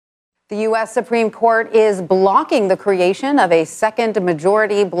The U.S. Supreme Court is blocking the creation of a second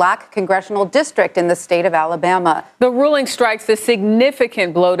majority black congressional district in the state of Alabama. The ruling strikes a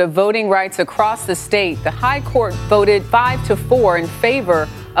significant blow to voting rights across the state. The High Court voted 5-4 in favor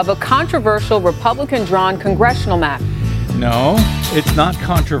of a controversial Republican-drawn congressional map. No, it's not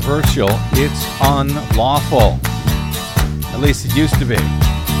controversial. It's unlawful. At least it used to be.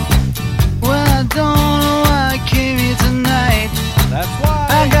 Well, I don't know why I came here tonight. That's why.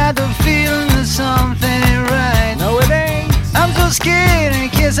 I got the feeling that something ain't right. No, it ain't. I'm so scared in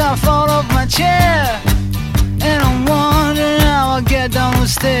case I fall off my chair. And I'm wondering how I'll get down the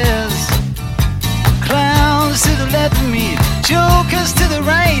stairs. Clowns to the left of me, jokers to the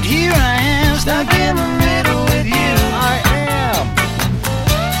right. Here I am, stuck in the middle with you. I am.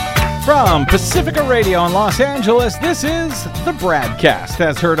 From Pacifica Radio in Los Angeles, this is the BradCast,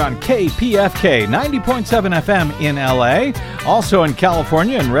 as heard on KPFK 90.7 FM in LA, also in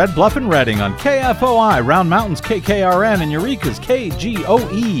California in Red Bluff and Redding on KFOI, Round Mountains KKRN, and Eureka's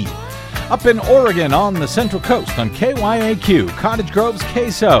KGOE. Up in Oregon on the Central Coast on KYAQ, Cottage Grove's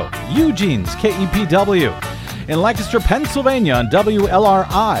KSO, Eugene's KEPW. In Lancaster, Pennsylvania on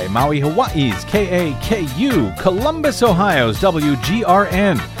WLRI, Maui, Hawaii's KAKU, Columbus, Ohio's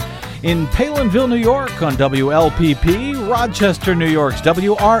WGRN. In Palinville, New York on WLPP, Rochester, New York's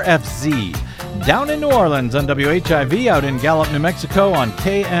WRFZ. Down in New Orleans on WHIV, out in Gallup, New Mexico on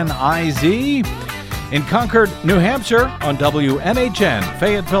KNIZ. In Concord, New Hampshire on WNHN,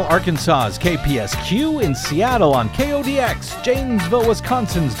 Fayetteville, Arkansas's KPSQ. In Seattle on KODX, Janesville,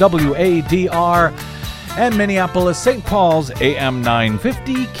 Wisconsin's WADR. And Minneapolis, St. Paul's, AM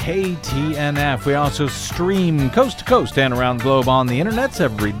 950 KTNF. We also stream coast to coast and around the globe on the internets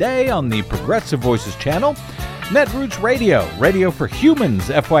every day on the Progressive Voices channel. Netroots Radio, Radio for Humans,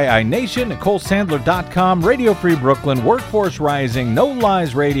 FYI Nation, NicoleSandler.com, Radio Free Brooklyn, Workforce Rising, No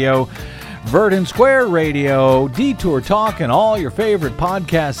Lies Radio, Verdant Square Radio, Detour Talk, and all your favorite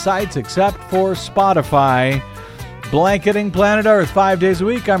podcast sites except for Spotify. Blanketing planet Earth 5 days a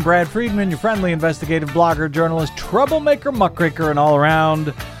week. I'm Brad Friedman, your friendly investigative blogger, journalist, troublemaker, muckraker, and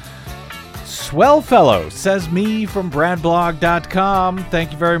all-around swell fellow, says me from bradblog.com.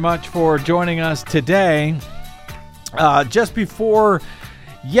 Thank you very much for joining us today. Just before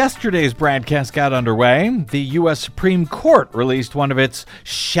yesterday's BradCast got underway, the U.S. Supreme Court released one of its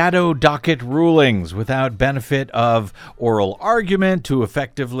shadow docket rulings without benefit of oral argument to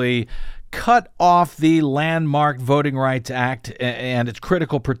effectively cut off the landmark Voting Rights Act and its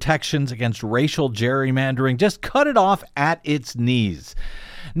critical protections against racial gerrymandering. Just cut it off at its knees.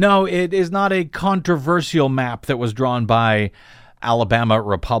 No, it is not a controversial map that was drawn by Alabama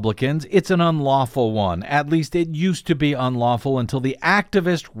Republicans. It's an unlawful one. At least it used to be unlawful until the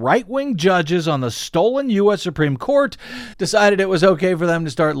activist right-wing judges on the stolen U.S. Supreme Court decided it was okay for them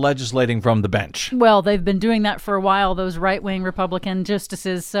to start legislating from the bench. Well, they've been doing that for a while, those right-wing Republican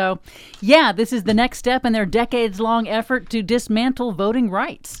justices. So, yeah, this is the next step in their decades-long effort to dismantle voting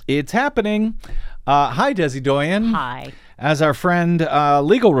rights. It's happening. Hi, Desi Doyen. Hi. As our friend,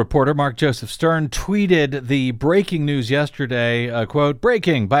 legal reporter Mark Joseph Stern tweeted the breaking news yesterday, quote,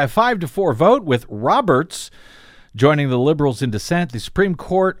 breaking by a 5-4 vote with Roberts joining the liberals in dissent, the Supreme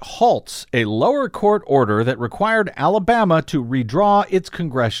Court halts a lower court order that required Alabama to redraw its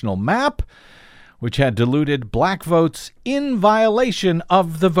congressional map, which had diluted black votes in violation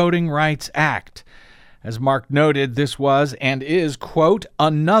of the Voting Rights Act. As Mark noted, this was and is, quote,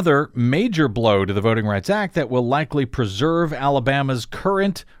 another major blow to the Voting Rights Act that will likely preserve Alabama's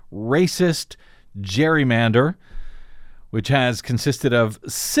current racist gerrymander, which has consisted of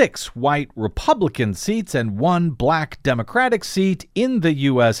 6 white Republican seats and 1 black Democratic seat in the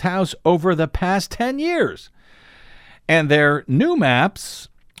U.S. House over the past 10 years. And their new maps,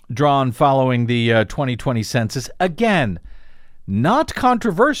 drawn following the 2020 census, again, not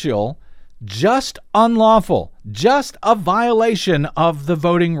controversial, just unlawful, just a violation of the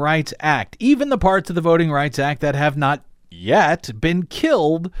Voting Rights Act. Even the parts of the Voting Rights Act that have not yet been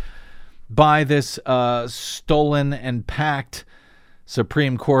killed by this stolen and packed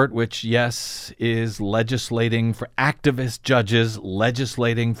Supreme Court, which, yes, is legislating for activist judges,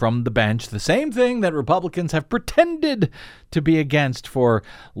 legislating from the bench, the same thing that Republicans have pretended to be against for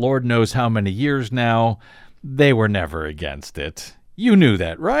Lord knows how many years now. They were never against it. You knew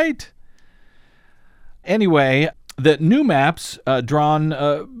that, right? Anyway, the new maps drawn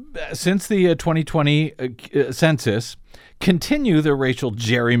since the 2020 census continue the racial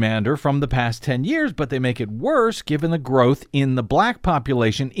gerrymander from the past 10 years, but they make it worse given the growth in the black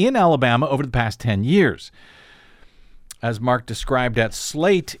population in Alabama over the past 10 years. As Mark described at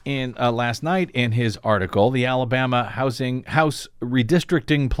Slate in last night in his article, the Alabama House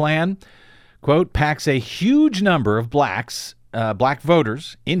redistricting plan, quote, packs a huge number of black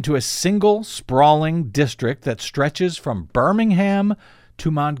voters into a single sprawling district that stretches from Birmingham to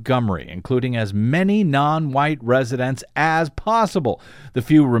Montgomery, including as many non-white residents as possible. The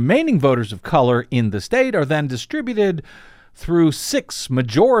few remaining voters of color in the state are then distributed through 6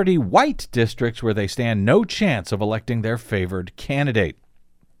 majority white districts where they stand no chance of electing their favored candidate.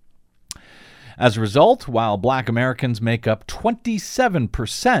 As a result, while black Americans make up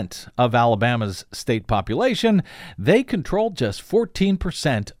 27% of Alabama's state population, they control just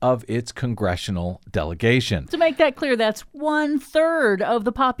 14% of its congressional delegation. To make that clear, that's 1/3 of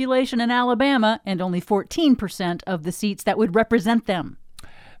the population in Alabama and only 14% of the seats that would represent them.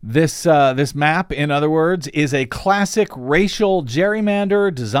 This map, in other words, is a classic racial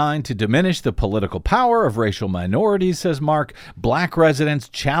gerrymander designed to diminish the political power of racial minorities, says Mark. Black residents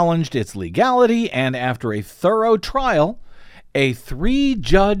challenged its legality, and after a thorough trial, a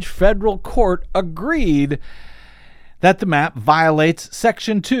 3-judge federal court agreed that the map violates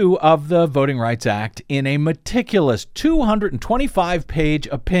Section 2 of the Voting Rights Act in a meticulous 225-page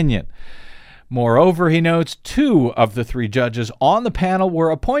opinion. Moreover, he notes 2 of the 3 judges on the panel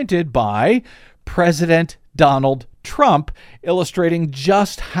were appointed by President Donald Trump, illustrating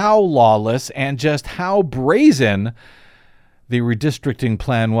just how lawless and just how brazen the redistricting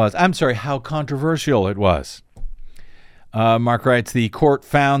plan was. How controversial it was. Mark writes, the court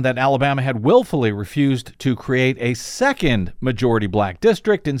found that Alabama had willfully refused to create a second majority black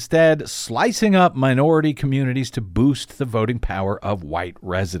district, instead slicing up minority communities to boost the voting power of white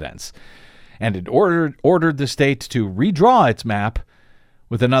residents. And it ordered the state to redraw its map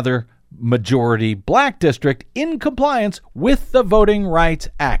with another majority black district in compliance with the Voting Rights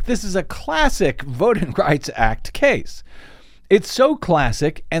Act. This is a classic Voting Rights Act case. It's so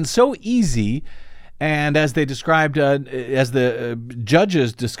classic and so easy, and as they described, as the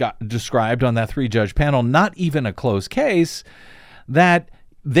judges described on that 3-judge panel, not even a close case, that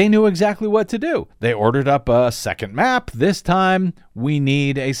they knew exactly what to do. They ordered up a second map. This time, we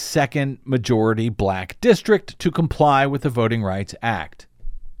need a second majority black district to comply with the Voting Rights Act.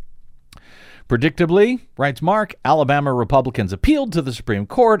 Predictably, writes Mark, Alabama Republicans appealed to the Supreme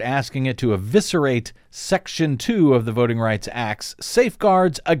Court, asking it to eviscerate Section 2 of the Voting Rights Act's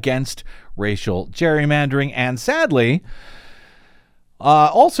safeguards against racial gerrymandering. And sadly,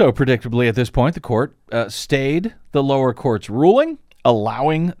 also predictably at this point, the court stayed the lower court's ruling,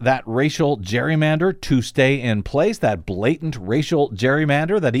 allowing that racial gerrymander to stay in place, that blatant racial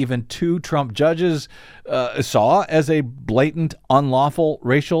gerrymander that even 2 Trump judges saw as a blatant, unlawful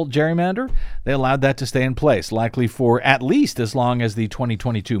racial gerrymander. They allowed that to stay in place, likely for at least as long as the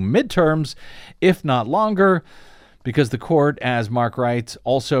 2022 midterms, if not longer, because the court, as Mark writes,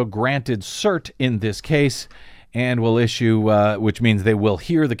 also granted cert in this case and will issue, which means they will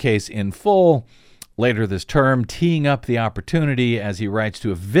hear the case in full later this term, teeing up the opportunity, as he writes,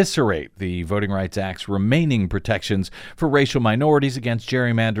 to eviscerate the Voting Rights Act's remaining protections for racial minorities against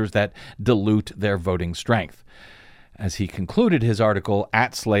gerrymanders that dilute their voting strength. As he concluded his article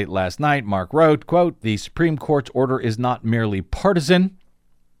at Slate last night, Mark wrote, quote, the Supreme Court's order is not merely partisan.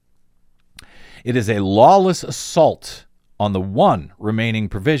 It is a lawless assault on the one remaining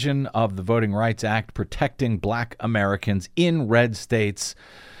provision of the Voting Rights Act protecting black Americans in red states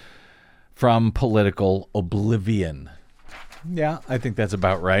from political oblivion. Yeah, I think that's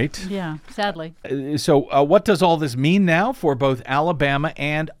about right. Yeah, sadly. So what does all this mean now for both Alabama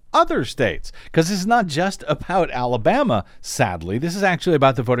and other states? Because this is not just about Alabama, sadly. This is actually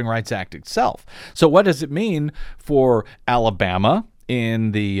about the Voting Rights Act itself. So what does it mean for Alabama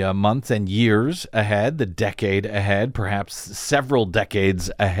in the months and years ahead, the decade ahead, perhaps several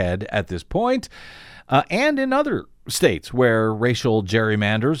decades ahead at this point, and in other states where racial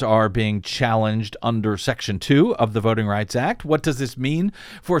gerrymanders are being challenged under Section 2 of the Voting Rights Act? What does this mean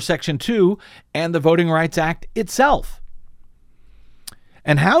for Section 2 and the Voting Rights Act itself?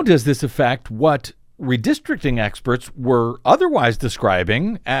 And how does this affect what redistricting experts were otherwise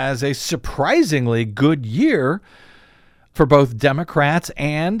describing as a surprisingly good year for both Democrats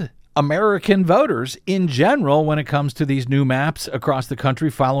and American voters in general when it comes to these new maps across the country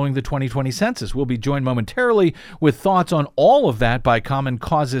following the 2020 census? We'll be joined momentarily with thoughts on all of that by Common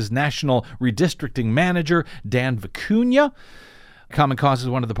Cause's National Redistricting Manager, Dan Vicuña. Common Cause is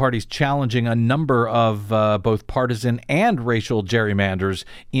one of the parties challenging a number of both partisan and racial gerrymanders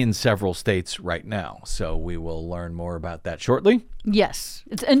in several states right now. So we will learn more about that shortly. Yes.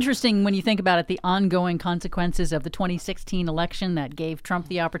 It's interesting when you think about it, the ongoing consequences of the 2016 election that gave Trump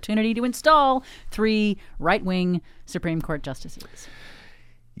the opportunity to install 3 right-wing Supreme Court justices.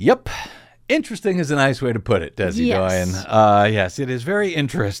 Yep. Interesting is a nice way to put it, Desi Yes. Doyen. Yes, it is very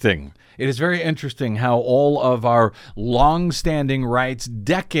interesting. It is very interesting how all of our long-standing rights,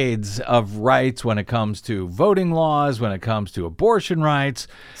 decades of rights when it comes to voting laws, when it comes to abortion rights,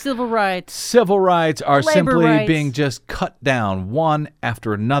 Civil rights. civil rights are Labor simply rights. being just cut down one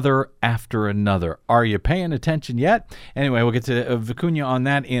after another after another. Are you paying attention yet? Anyway, we'll get to Vicuña on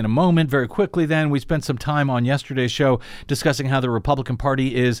that in a moment. Very quickly then, we spent some time on yesterday's show discussing how the Republican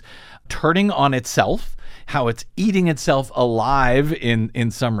Party is turning on itself, how it's eating itself alive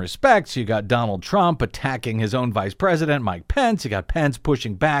in some respects. You got Donald Trump attacking his own vice president, Mike Pence. You got Pence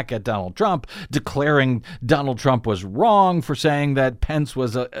pushing back at Donald Trump, declaring Donald Trump was wrong for saying that Pence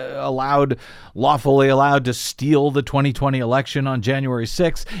was lawfully allowed to steal the 2020 election on January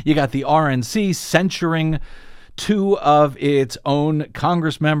 6th. You got the RNC censuring 2 of its own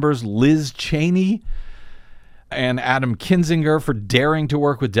Congress members, Liz Cheney and Adam Kinzinger, for daring to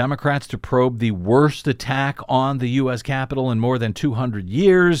work with Democrats to probe the worst attack on the U.S. Capitol in more than 200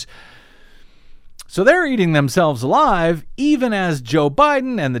 years. So they're eating themselves alive, even as Joe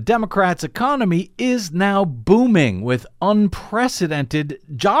Biden and the Democrats' economy is now booming with unprecedented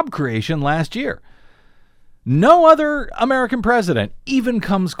job creation last year. No other American president even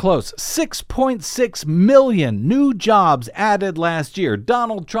comes close. 6.6 million new jobs added last year.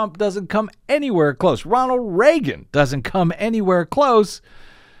 Donald Trump doesn't come anywhere close. Ronald Reagan doesn't come anywhere close.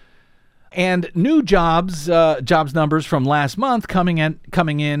 And new jobs numbers from last month coming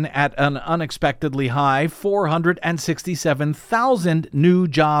in at an unexpectedly high 467,000 new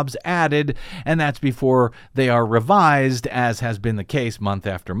jobs added, and that's before they are revised, as has been the case month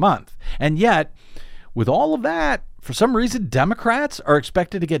after month. And yet, with all of that, for some reason, Democrats are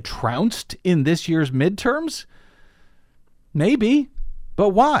expected to get trounced in this year's midterms? Maybe, but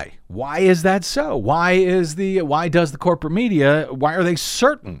why? Why is that so? Why are they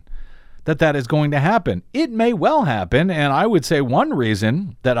certain that is going to happen? It may well happen, and I would say one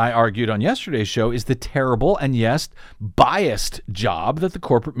reason that I argued on yesterday's show is the terrible and, yes, biased job that the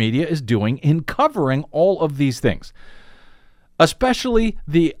corporate media is doing in covering all of these things. Especially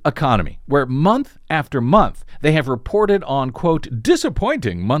the economy, where month after month they have reported on, quote,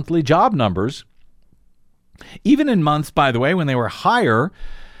 disappointing monthly job numbers, even in months, by the way, when they were higher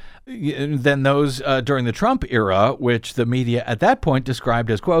than those during the Trump era, which the media at that point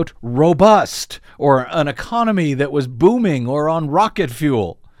described as, quote, robust, or an economy that was booming or on rocket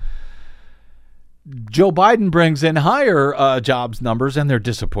fuel. Joe Biden brings in higher jobs numbers, and they're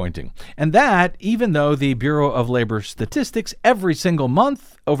disappointing. And that, even though the Bureau of Labor Statistics every single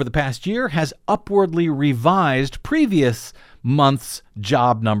month over the past year has upwardly revised previous month's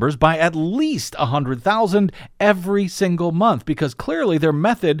job numbers by at least 100,000 every single month, because clearly their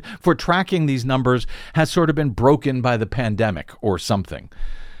method for tracking these numbers has sort of been broken by the pandemic or something.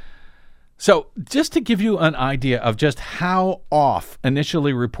 So just to give you an idea of just how off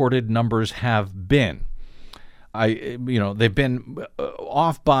initially reported numbers have been, they've been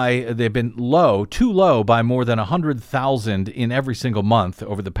too low by more than 100,000 in every single month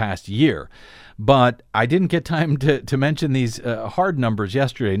over the past year. But I didn't get time to mention these hard numbers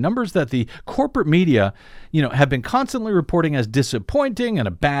yesterday, numbers that the corporate media, have been constantly reporting as disappointing and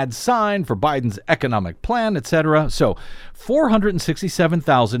a bad sign for Biden's economic plan, etc. So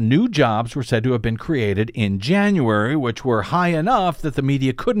 467,000 new jobs were said to have been created in January, which were high enough that the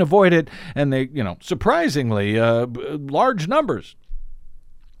media couldn't avoid it. And they, surprisingly large numbers.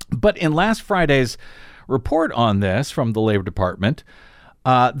 But in last Friday's report on this from the Labor Department,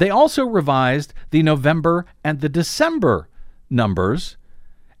 they also revised the November and the December numbers,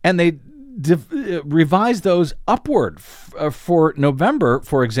 and they revised those upward. For November,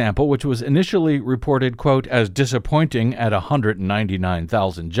 for example, which was initially reported, quote, as disappointing at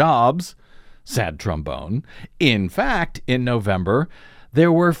 199,000 jobs, sad trombone. In fact, in November,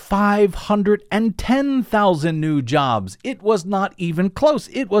 there were 510,000 new jobs. It was not even close.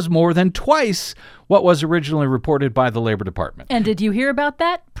 It was more than twice what was originally reported by the Labor Department. And did you hear about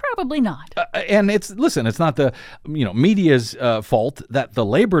that? Probably not. And it's not the media's fault that the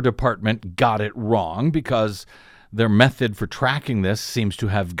Labor Department got it wrong, because their method for tracking this seems to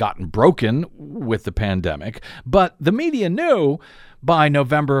have gotten broken with the pandemic. But the media knew by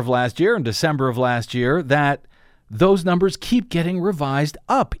November of last year and December of last year that those numbers keep getting revised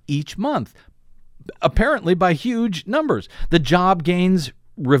up each month. apparently by huge numbers. The job gains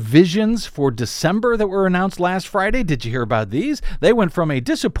revisions for December that were announced last Friday. Did you hear about these? They went from a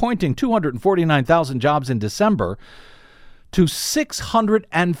disappointing 249,000 jobs in December to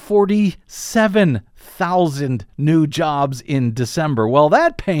 647,000 new jobs in December. Well,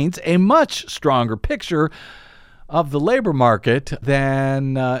 that paints a much stronger picture of the labor market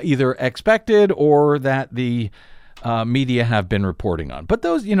than either expected or that the media have been reporting on. But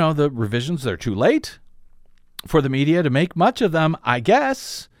those, the revisions, they're too late for the media to make much of them, I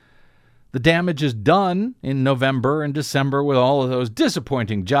guess. The damage is done in November and December with all of those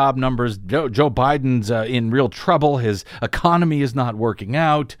disappointing job numbers. Joe Biden's in real trouble. His economy is not working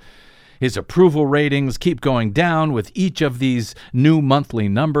out. His approval ratings keep going down with each of these new monthly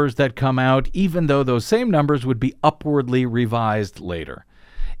numbers that come out, even though those same numbers would be upwardly revised later.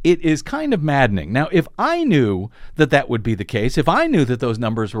 It is kind of maddening. Now, if I knew that that would be the case, if I knew that those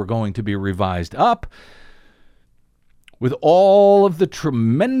numbers were going to be revised up, with all of the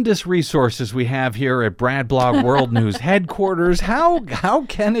tremendous resources we have here at Brad Blog World News headquarters, how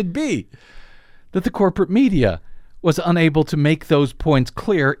can it be that the corporate media was unable to make those points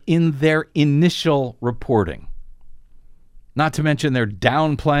clear in their initial reporting? Not to mention their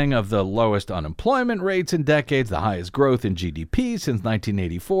downplaying of the lowest unemployment rates in decades, the highest growth in GDP since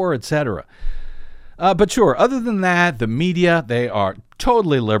 1984, etc. But sure, other than that, the media, they are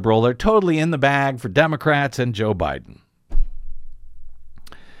totally liberal. They're totally in the bag for Democrats and Joe Biden.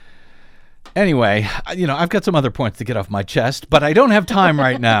 Anyway, I've got some other points to get off my chest, but I don't have time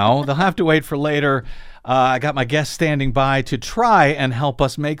right now. They'll have to wait for later. I got my guest standing by to try and help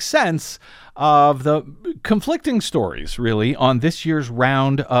us make sense of the conflicting stories, really, on this year's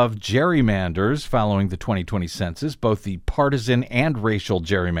round of gerrymanders following the 2020 census, both the partisan and racial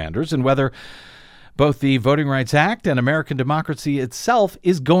gerrymanders, and whether both the Voting Rights Act and American democracy itself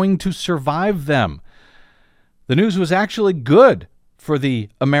is going to survive them. The news was actually good for the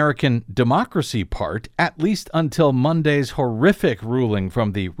American democracy part, at least until Monday's horrific ruling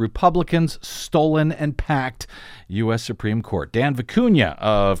from the Republicans' stolen and packed U.S. Supreme Court. Dan Vicuña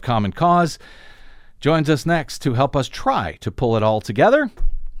of Common Cause joins us next to help us try to pull it all together.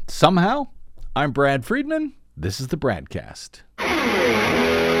 Somehow, I'm Brad Friedman. This is the BradCast.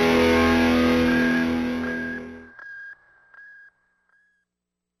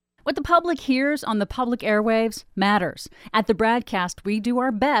 What the public hears on the public airwaves matters. At the BradCast, we do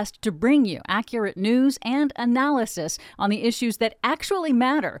our best to bring you accurate news and analysis on the issues that actually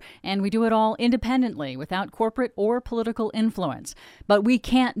matter, and we do it all independently, without corporate or political influence. But we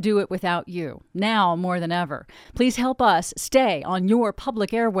can't do it without you, now more than ever. Please help us stay on your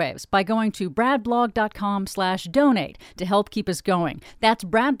public airwaves by going to bradblog.com/donate to help keep us going. That's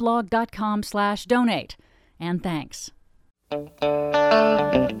bradblog.com/donate. And thanks. Turn it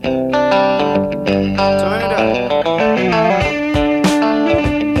up.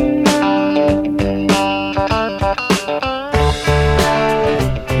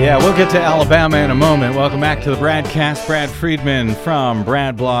 Yeah, we'll get to Alabama in a moment. Welcome back to the BradCast. Brad Friedman from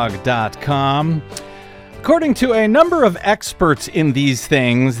bradblog.com. According to a number of experts in these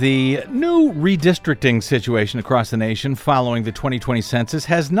things, the new redistricting situation across the nation following the 2020 census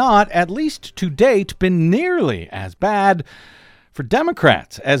has not, at least to date, been nearly as bad for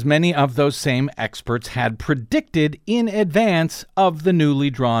Democrats as many of those same experts had predicted in advance of the newly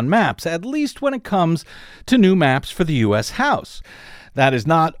drawn maps, at least when it comes to new maps for the U.S. House. That is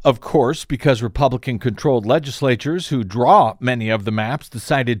not, of course, because Republican-controlled legislatures who draw many of the maps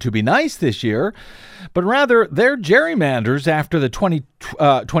decided to be nice this year, but rather their gerrymanders after the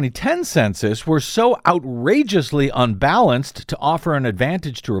 2010 census were so outrageously unbalanced to offer an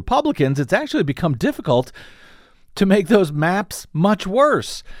advantage to Republicans, it's actually become difficult to make those maps much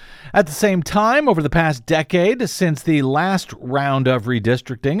worse. At the same time, over the past decade, since the last round of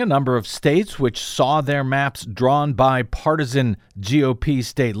redistricting, a number of states which saw their maps drawn by partisan GOP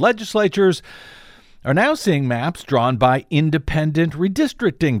state legislatures are now seeing maps drawn by independent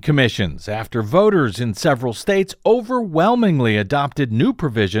redistricting commissions after voters in several states overwhelmingly adopted new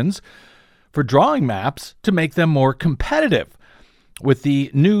provisions for drawing maps to make them more competitive, with the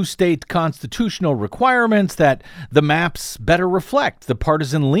new state constitutional requirements that the maps better reflect the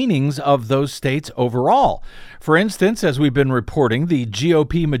partisan leanings of those states overall. For instance, as we've been reporting, the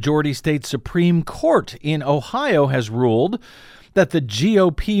GOP majority state Supreme Court in Ohio has ruled that the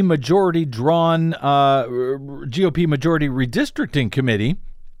GOP majority redistricting committee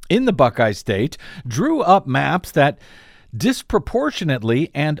in the Buckeye State drew up maps that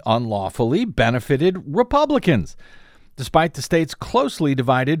disproportionately and unlawfully benefited Republicans. despite the state's closely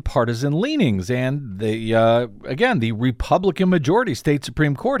divided partisan leanings. And the Republican majority state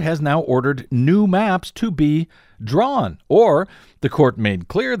Supreme Court has now ordered new maps to be drawn, or the court made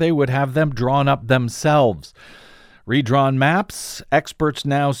clear they would have them drawn up themselves. Redrawn maps, experts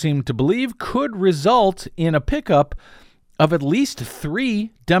now seem to believe, could result in a pickup of at least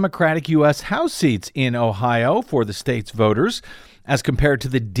 3 Democratic U.S. House seats in Ohio for the state's voters, as compared to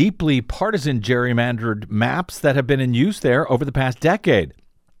the deeply partisan gerrymandered maps that have been in use there over the past decade.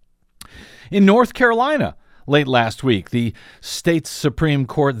 In North Carolina, late last week, the state's Supreme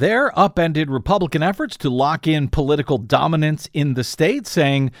Court there upended Republican efforts to lock in political dominance in the state,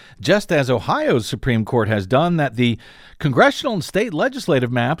 saying, just as Ohio's Supreme Court has done, that the congressional and state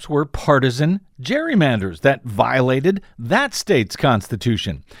legislative maps were partisan gerrymanders that violated that state's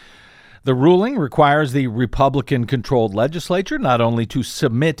constitution. The ruling requires the Republican-controlled legislature not only to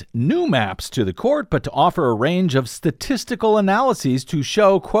submit new maps to the court, but to offer a range of statistical analyses to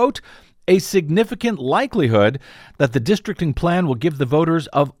show, quote, a significant likelihood that the districting plan will give the voters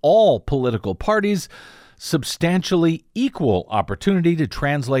of all political parties substantially equal opportunity to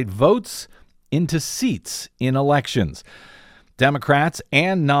translate votes into seats in elections. Democrats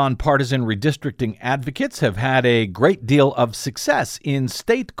and nonpartisan redistricting advocates have had a great deal of success in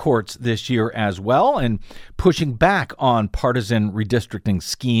state courts this year as well, in pushing back on partisan redistricting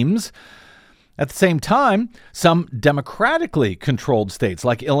schemes. At the same time, some democratically controlled states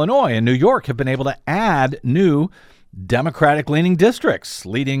like Illinois and New York have been able to add new Democratic-leaning districts,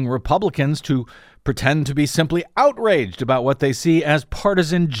 leading Republicans to pretend to be simply outraged about what they see as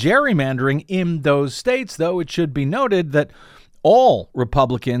partisan gerrymandering in those states, though it should be noted that all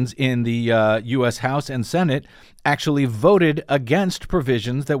Republicans in the U.S. House and Senate actually voted against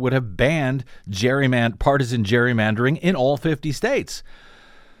provisions that would have banned partisan gerrymandering in all 50 states.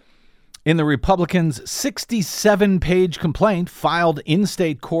 In the Republicans' 67-page complaint filed in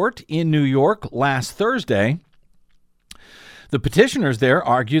state court in New York last Thursday, the petitioners there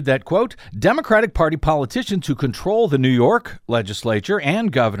argued that, quote, Democratic Party politicians who control the New York legislature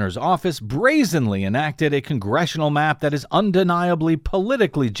and governor's office brazenly enacted a congressional map that is undeniably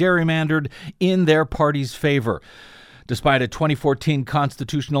politically gerrymandered in their party's favor, despite a 2014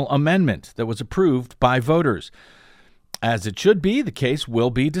 constitutional amendment that was approved by voters. As it should be, the case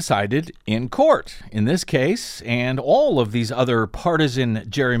will be decided in court. In this case, and all of these other partisan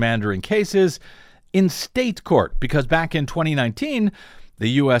gerrymandering cases, in state court, because back in 2019, the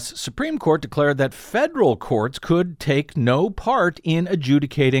U.S. Supreme Court declared that federal courts could take no part in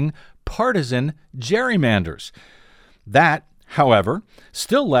adjudicating partisan gerrymanders. That, however,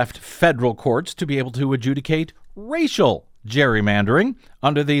 still left federal courts to be able to adjudicate racial gerrymandering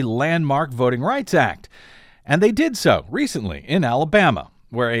under the landmark Voting Rights Act. And they did so recently in Alabama,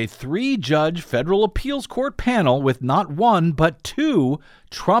 where a 3-judge federal appeals court panel with not 1 but 2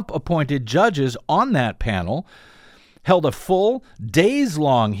 Trump-appointed judges on that panel held a full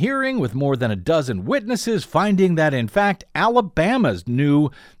days-long hearing with more than a dozen witnesses, finding that, in fact, Alabama's new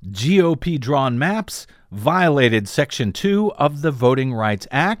GOP-drawn maps violated Section 2 of the Voting Rights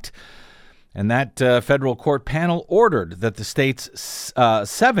Act. And that federal court panel ordered that the state's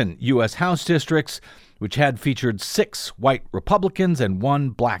 7 U.S. House districts, which had featured 6 white Republicans and 1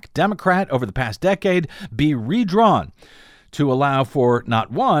 black Democrat over the past decade, be redrawn to allow for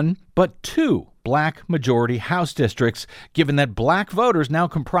not 1, but 2 black majority House districts, given that black voters now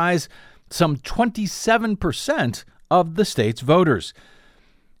comprise some 27% of the state's voters.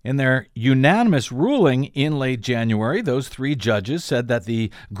 In their unanimous ruling in late January, those 3 judges said that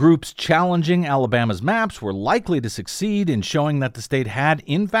the groups challenging Alabama's maps were likely to succeed in showing that the state had,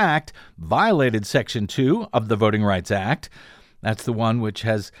 in fact, violated Section 2 of the Voting Rights Act. That's the one which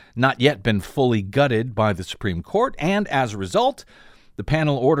has not yet been fully gutted by the Supreme Court, and as a result, the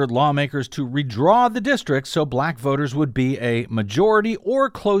panel ordered lawmakers to redraw the districts so black voters would be a majority or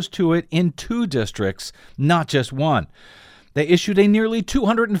close to it in 2 districts, not just 1. They issued a nearly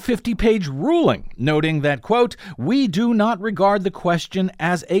 250-page ruling, noting that, quote, we do not regard the question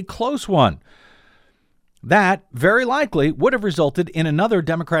as a close one. That very likely would have resulted in another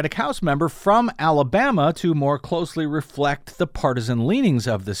Democratic House member from Alabama to more closely reflect the partisan leanings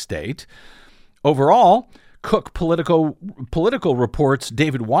of the state. Overall, Cook Political Report's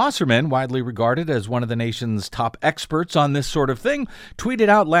David Wasserman, widely regarded as one of the nation's top experts on this sort of thing, tweeted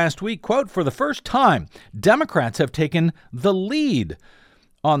out last week, quote, for the first time, Democrats have taken the lead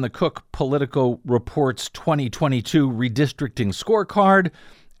on the Cook Political Report's 2022 redistricting scorecard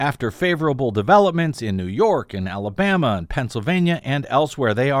after favorable developments in New York and Alabama and Pennsylvania and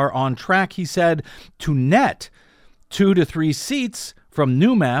elsewhere. They are on track, he said, to net 2 to 3 seats from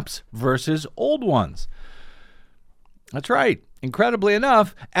new maps versus old ones. That's right. Incredibly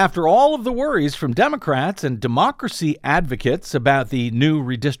enough, after all of the worries from Democrats and democracy advocates about the new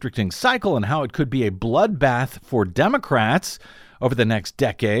redistricting cycle and how it could be a bloodbath for Democrats over the next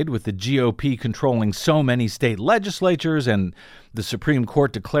decade, with the GOP controlling so many state legislatures and the Supreme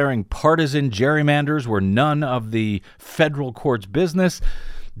Court declaring partisan gerrymanders were none of the federal court's business,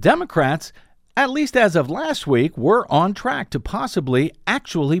 Democrats, at least as of last week, were on track to possibly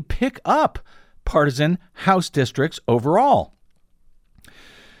actually pick up partisan House districts overall.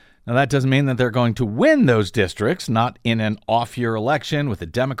 Now, that doesn't mean that they're going to win those districts, not in an off-year election with a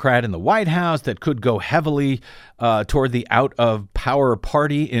Democrat in the White House that could go heavily toward the out-of-power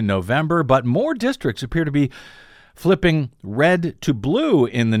party in November. But more districts appear to be flipping red to blue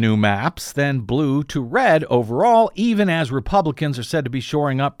in the new maps than blue to red overall, even as Republicans are said to be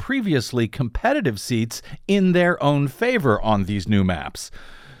shoring up previously competitive seats in their own favor on these new maps.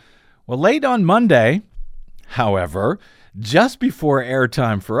 Well, late on Monday, however, just before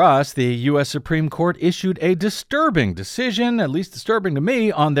airtime for us, the U.S. Supreme Court issued a disturbing decision, at least disturbing to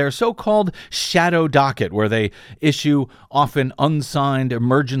me, on their so-called shadow docket, where they issue often unsigned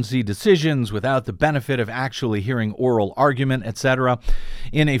emergency decisions without the benefit of actually hearing oral argument, etc.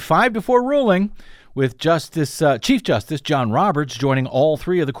 In a 5-4 ruling, with Chief Justice John Roberts joining all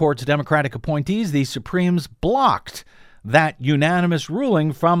three of the court's Democratic appointees, the Supremes blocked that unanimous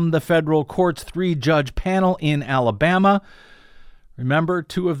ruling from the federal court's 3-judge panel in Alabama. Remember,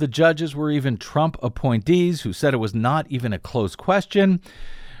 2 of the judges were even Trump appointees who said it was not even a close question,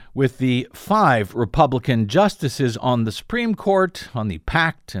 with the 5 Republican justices on the Supreme Court, on the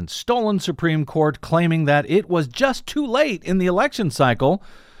packed and stolen Supreme Court, claiming that it was just too late in the election cycle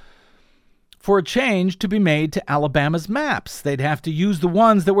for a change to be made to Alabama's maps. They'd have to use the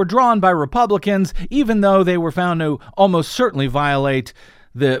ones that were drawn by Republicans, even though they were found to almost certainly violate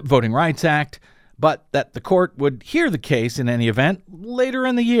the Voting Rights Act, but that the court would hear the case in any event later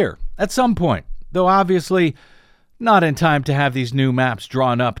in the year, at some point, though obviously not in time to have these new maps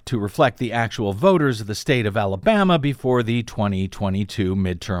drawn up to reflect the actual voters of the state of Alabama before the 2022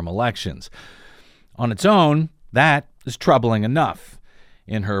 midterm elections. On its own, that is troubling enough.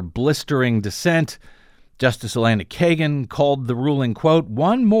 In her blistering dissent, Justice Elena Kagan called the ruling, quote,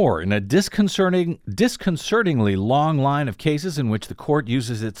 one more in a disconcertingly long line of cases in which the court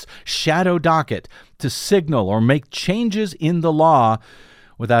uses its shadow docket to signal or make changes in the law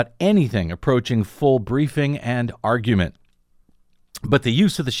without anything approaching full briefing and argument. But the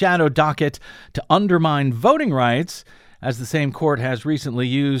use of the shadow docket to undermine voting rights, as the same court has recently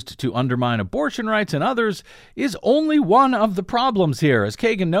used to undermine abortion rights and others, is only one of the problems here. As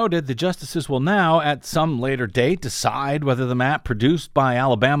Kagan noted, the justices will now, at some later date, decide whether the map produced by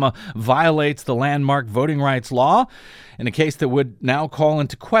Alabama violates the landmark voting rights law, in a case that would now call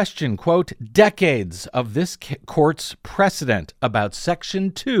into question, quote, decades of this court's precedent about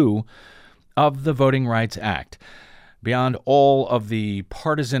Section 2 of the Voting Rights Act. Beyond all of the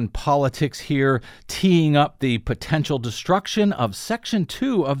partisan politics here, teeing up the potential destruction of Section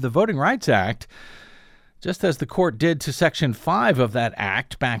 2 of the Voting Rights Act, just as the court did to Section 5 of that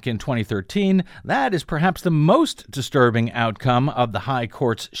act back in 2013, that is perhaps the most disturbing outcome of the High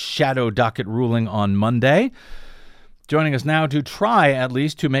Court's shadow docket ruling on Monday. Joining us now to try, at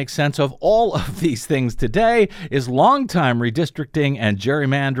least, to make sense of all of these things today is longtime redistricting and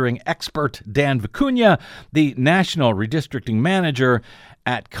gerrymandering expert Dan Vicuña, the National Redistricting Manager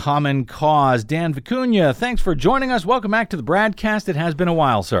at Common Cause. Dan Vicuña, thanks for joining us. Welcome back to the BradCast. It has been a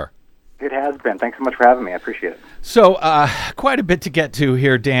while, sir. It has been. Thanks so much for having me. I appreciate it. So, quite a bit to get to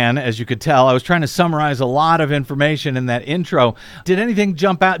here, Dan, as you could tell. I was trying to summarize a lot of information in that intro. Did anything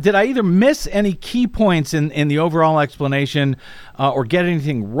jump out? Did I either miss any key points in the overall explanation or get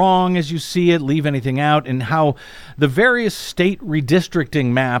anything wrong as you see it, leave anything out, and how the various state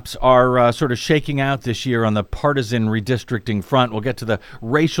redistricting maps are sort of shaking out this year on the partisan redistricting front? We'll get to the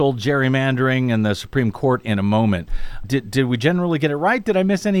racial gerrymandering and the Supreme Court in a moment. Did we generally get it right? Did I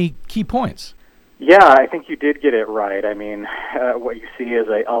miss any key points? Yeah, I think you did get it right. I mean, what you see is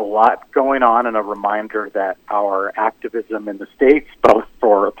a lot going on, and a reminder that our activism in the states, both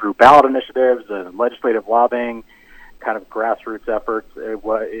through ballot initiatives and legislative lobbying, kind of grassroots efforts, it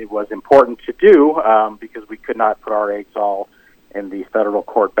was important to do because we could not put our eggs all in the federal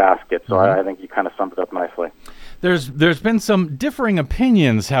court basket. So I think you kind of summed it up nicely. There's been some differing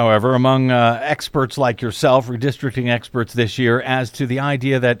opinions, however, among experts like yourself, redistricting experts this year, as to the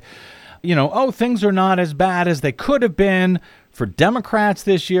idea that, things are not as bad as they could have been for Democrats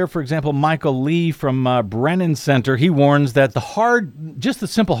this year. For example, Michael Lee from Brennan Center, he warns that the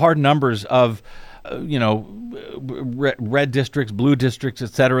simple hard numbers of red districts, blue districts, et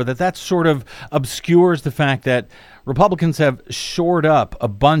cetera, that sort of obscures the fact that Republicans have shored up a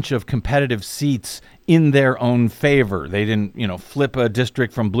bunch of competitive seats in their own favor. They didn't, flip a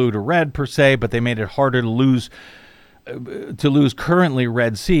district from blue to red per se, but they made it harder to lose currently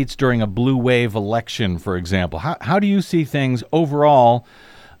red seats during a blue wave election, for example. How do you see things overall?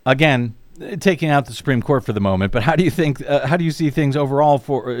 Again, taking out the Supreme Court for the moment, but how do you see things overall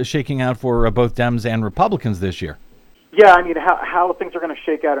for shaking out for both Dems and Republicans this year? Yeah, I mean, how things are going to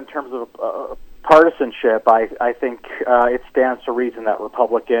shake out in terms of partisanship, I think it stands to reason that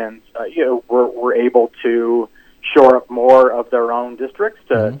Republicans, were able to shore up more of their own districts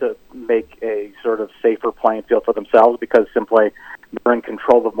to make a sort of safer playing field for themselves, because simply they're in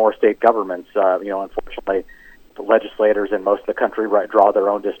control of more state governments. Unfortunately, the legislators in most of the country draw their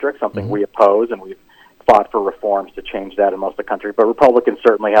own districts, something we oppose, and we've fought for reforms to change that in most of the country. But Republicans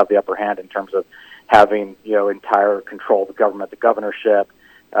certainly have the upper hand in terms of having entire control of the government, the governorship,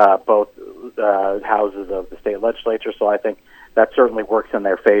 both houses of the state legislature. So I think that certainly works in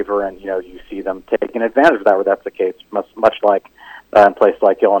their favor, and you see them taking advantage of that where that's the case, much like in places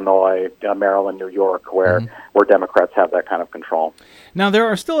like Illinois, Maryland, New York, where Democrats have that kind of control. Now, there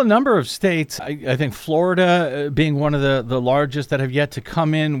are still a number of states, I think Florida being one of the largest, that have yet to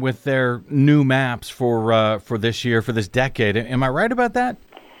come in with their new maps for this year, for this decade. Am I right about that?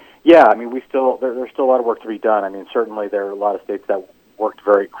 Yeah, I mean, there's still a lot of work to be done. I mean, certainly there are a lot of states that worked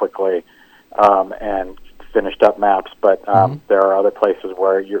very quickly and finished up maps, but there are other places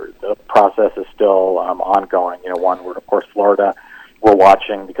where the process is still ongoing. One where, of course, Florida, we're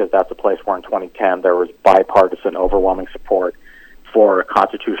watching because that's a place where in 2010 there was bipartisan overwhelming support for a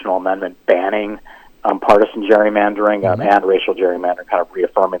constitutional amendment banning partisan gerrymandering and racial gerrymandering, kind of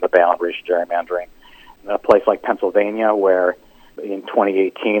reaffirming the ban on racial gerrymandering. A place like Pennsylvania, where in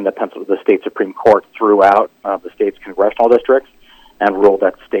 2018 the state Supreme Court threw out the state's congressional districts and ruled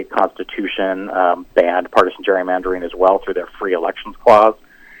that state constitution banned partisan gerrymandering as well through their free elections clause.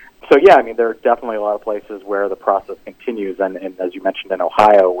 So, yeah, I mean, there are definitely a lot of places where the process continues, and as you mentioned in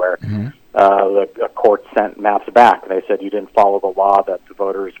Ohio, where the court sent maps back. They said you didn't follow the law that the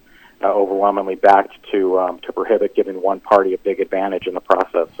voters overwhelmingly backed to prohibit giving one party a big advantage in the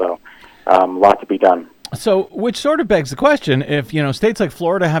process. So, a lot to be done. So, which sort of begs the question, if, states like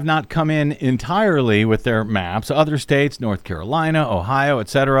Florida have not come in entirely with their maps, other states, North Carolina, Ohio, et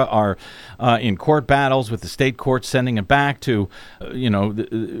cetera, are in court battles with the state courts sending it back to redraw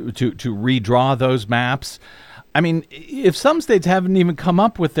those maps. I mean, if some states haven't even come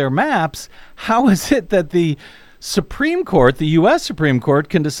up with their maps, how is it that the Supreme Court, the U.S. Supreme Court,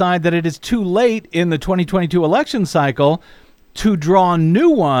 can decide that it is too late in the 2022 election cycle to draw new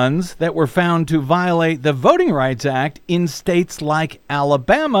ones that were found to violate the Voting Rights Act in states like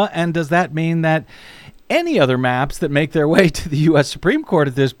Alabama? And does that mean that any other maps that make their way to the U.S. Supreme Court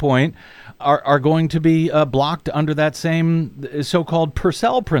at this point are going to be blocked under that same so-called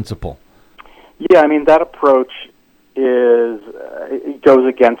Purcell principle? Yeah, I mean, that approach it goes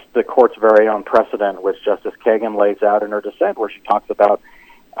against the court's very own precedent, which Justice Kagan lays out in her dissent, where she talks about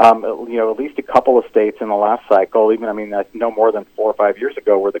at least a couple of states in the last cycle, no more than 4 or 5 years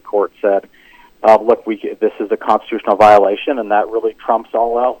ago, where the court said, look, this is a constitutional violation, and that really trumps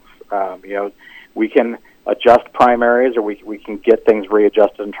all else. We can adjust primaries, or we can get things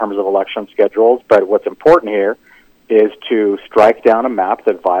readjusted in terms of election schedules, but what's important here is to strike down a map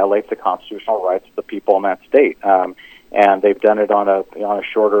that violates the constitutional rights of the people in that state. And they've done it on a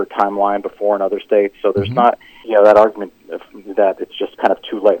shorter timeline before in other states, so there's not that argument that it's just kind of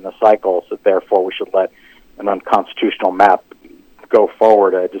too late in the cycle, so therefore we should let an unconstitutional map go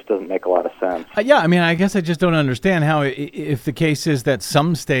forward. It just doesn't make a lot of sense. I guess I just don't understand how, if the case is that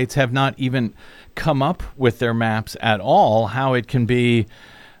some states have not even come up with their maps at all, how it can be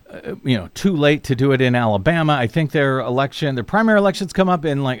too late to do it in Alabama. I think their primary elections come up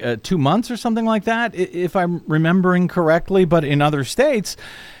in like 2 months or something like that, if I'm remembering correctly. But in other states,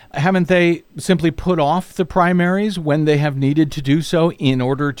 haven't they simply put off the primaries when they have needed to do so in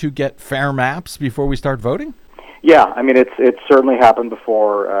order to get fair maps before we start voting? Yeah, I mean, it's certainly happened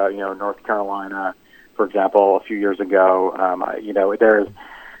before. North Carolina, for example, a few years ago.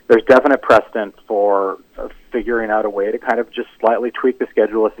 There's definite precedent for figuring out a way to kind of just slightly tweak the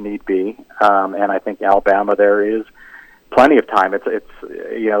schedule if need be. And I think Alabama, there is plenty of time. It's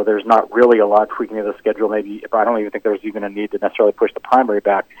there's not really a lot of tweaking of the schedule. Maybe I don't even think there's even a need to necessarily push the primary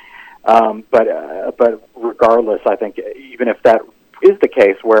back. But regardless, I think even if that is the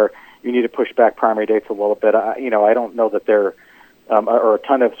case where you need to push back primary dates a little bit, I don't know that there are a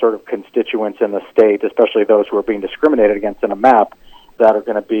ton of sort of constituents in the state, especially those who are being discriminated against in a map, that are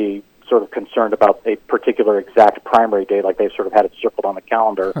going to be sort of concerned about a particular exact primary date, like they've sort of had it circled on the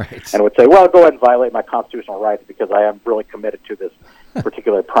calendar, Right. and would say, well, go ahead and violate my constitutional rights because I am really committed to this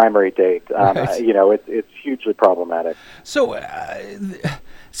particular primary date. Right. It's hugely problematic. So,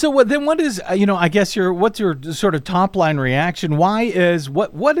 then what is, I guess what's your sort of top line reaction?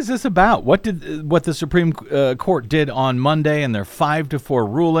 What is this about? What the Supreme Court did on Monday in their 5-4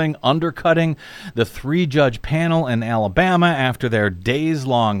 ruling, undercutting the 3-judge panel in Alabama after their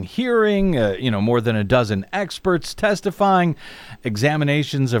days-long hearing, more than a dozen experts testifying,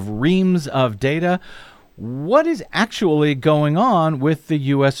 examinations of reams of data. What is actually going on with the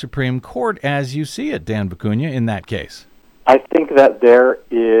U.S. Supreme Court as you see it, Dan Vicuña, in that case? I think that there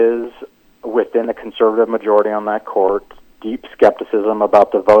is, within the conservative majority on that court, deep skepticism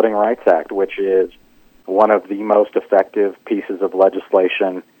about the Voting Rights Act, which is one of the most effective pieces of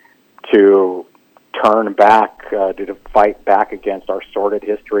legislation to turn back, to fight back against our sordid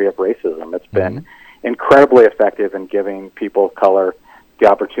history of racism. It's been incredibly effective in giving people of color the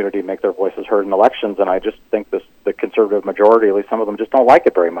opportunity to make their voices heard in elections, and I just think the conservative majority, at least some of them, just don't like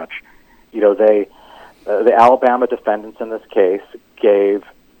it very much. The Alabama defendants in this case gave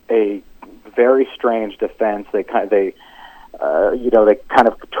a very strange defense. They kind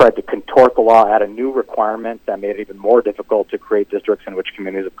of tried to contort the law, add a new requirement that made it even more difficult to create districts in which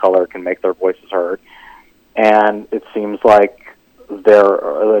communities of color can make their voices heard. And it seems like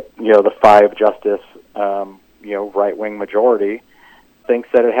the 5-justice, right-wing majority thinks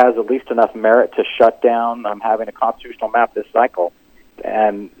that it has at least enough merit to shut down having a constitutional map this cycle.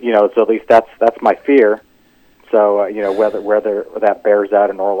 And, so at least that's my fear. So, whether that bears out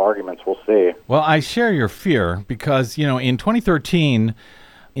in oral arguments, we'll see. Well, I share your fear because, in 2013,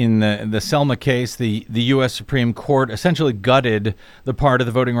 in the Selma case, the U.S. Supreme Court essentially gutted the part of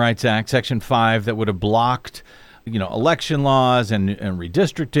the Voting Rights Act, Section 5, that would have blocked, election laws and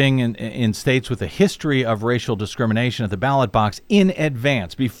redistricting in states with a history of racial discrimination at the ballot box in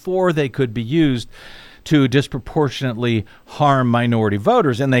advance, before they could be used to disproportionately harm minority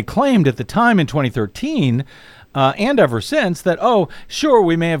voters. And they claimed at the time in 2013 and ever since that, sure,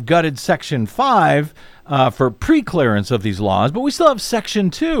 we may have gutted Section 5 for pre-clearance of these laws, but we still have Section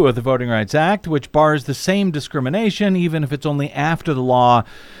 2 of the Voting Rights Act, which bars the same discrimination, even if it's only after the law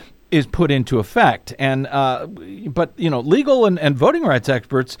is put into effect. And but legal and voting rights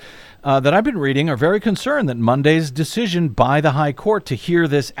experts that I've been reading are very concerned that Monday's decision by the High Court to hear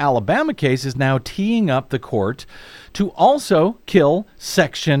this Alabama case is now teeing up the court to also kill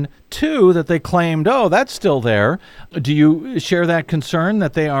Section 2 that they claimed, that's still there. Do you share that concern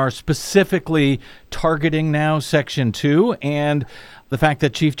that they are specifically targeting now Section 2, and the fact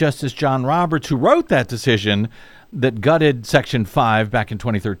that Chief Justice John Roberts, who wrote that decision that gutted Section 5 back in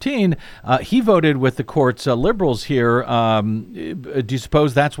 2013, he voted with the court's liberals here. Do you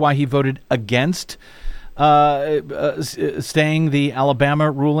suppose that's why he voted against staying the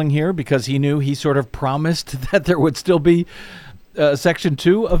Alabama ruling here, because he knew he sort of promised that there would still be Section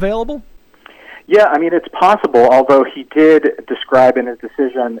 2 available? Yeah, I mean, it's possible, although he did describe in his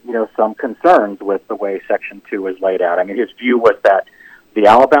decision, some concerns with the way Section 2 is laid out. I mean, his view was that the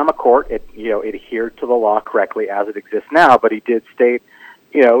Alabama court, adhered to the law correctly as it exists now, but he did state,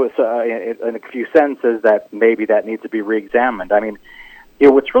 in a few sentences that maybe that needs to be reexamined. I mean,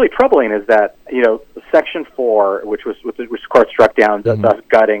 what's really troubling is that, Section 4, which court struck down, thus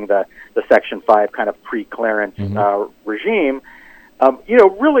gutting the Section 5 kind of pre-clearance regime,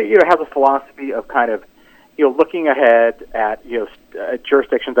 really, has a philosophy of kind of, looking ahead at,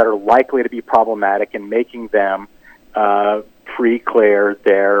 jurisdictions that are likely to be problematic and making them pre-clear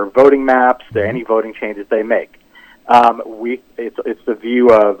their voting maps, any voting changes they make. It's the view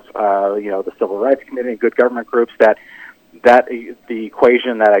of the Civil Rights Committee and good government groups that the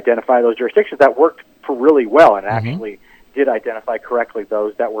equation that identify those jurisdictions that worked really well and actually did identify correctly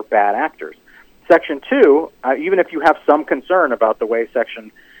those that were bad actors. Section 2, even if you have some concern about the way Section,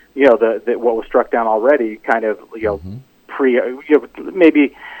 what was struck down already, kind of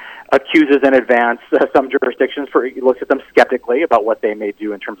maybe accuses in advance some jurisdictions looks at them skeptically about what they may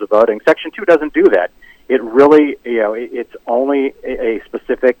do in terms of voting. Section 2 doesn't do that. It really, it's only a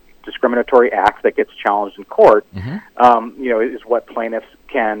specific discriminatory act that gets challenged in court. Is what plaintiffs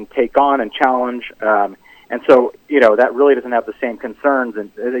can take on and challenge. And so, that really doesn't have the same concerns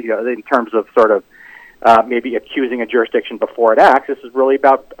in terms of sort of maybe accusing a jurisdiction before it acts. This is really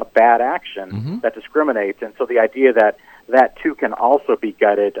about a bad action that discriminates. And so the idea that too can also be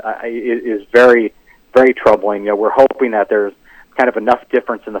gutted is very, very troubling. We're hoping that there's kind of enough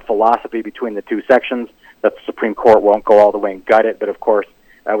difference in the philosophy between the two sections that the Supreme Court won't go all the way and gut it. But of course,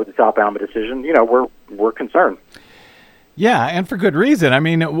 with this Alabama decision, we're concerned. Yeah, and for good reason. I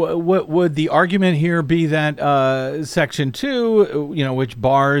mean, what would the argument here be that Section 2, which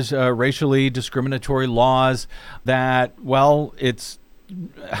bars racially discriminatory laws, that, well, it's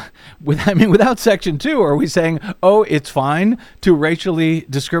without Section 2, are we saying, oh, it's fine to racially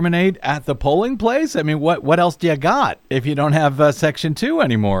discriminate at the polling place? I mean, what else do you got if you don't have Section 2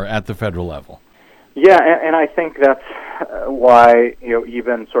 anymore at the federal level? Yeah, and I think that's why,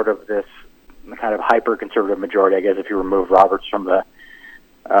 even sort of this kind of hyper-conservative majority, I guess, if you remove Roberts from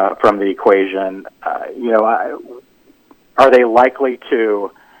the equation, are they likely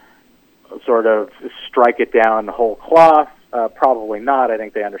to sort of strike it down whole cloth? Probably not. I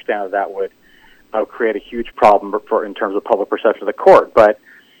think they understand that would create a huge problem in terms of public perception of the court. But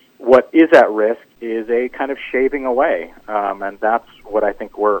what is at risk is a kind of shaving away, and that's what I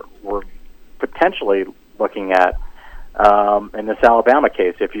think we're potentially looking at in this Alabama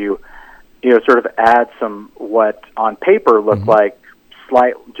case. If you sort of add some what on paper look like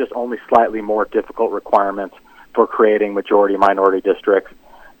just only slightly more difficult requirements for creating majority-minority districts,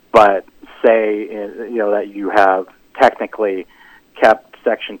 but say that you have technically kept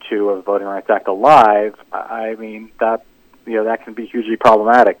Section 2 of the Voting Rights Act alive, I mean, that can be hugely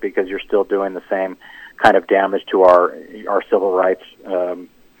problematic because you're still doing the same kind of damage to our civil rights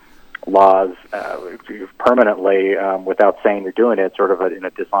laws permanently without saying you're doing it sort of in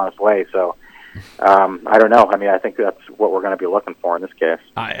a dishonest way. So I don't know. I mean, I think that's what we're going to be looking for in this case.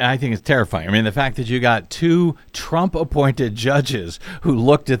 I think it's terrifying. I mean, the fact that you got two Trump-appointed judges who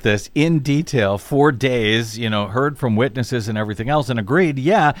looked at this in detail for days, heard from witnesses and everything else and agreed,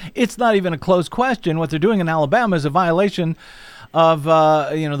 yeah, it's not even a close question. What they're doing in Alabama is a violation of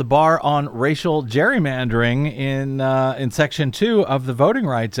the bar on racial gerrymandering in Section 2 of the Voting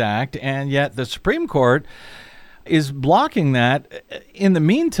Rights Act, and yet the Supreme Court is blocking that. In the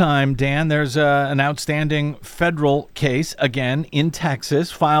meantime, Dan, there's an outstanding federal case, again, in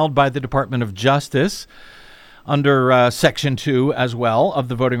Texas, filed by the Department of Justice under Section 2 as well of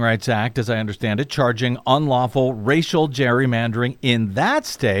the Voting Rights Act, as I understand it, charging unlawful racial gerrymandering in that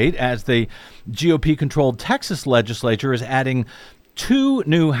state, as the GOP-controlled Texas legislature is adding 2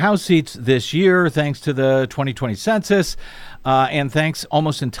 new House seats this year, thanks to the 2020 census, and thanks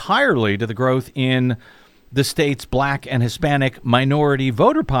almost entirely to the growth in the state's black and Hispanic minority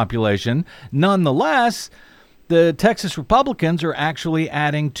voter population. Nonetheless, the Texas Republicans are actually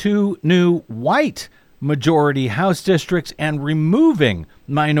adding 2 new white majority House districts and removing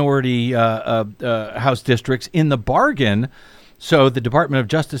minority House districts in the bargain. So the Department of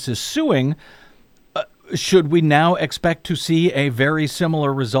Justice is suing. Should we now expect to see a very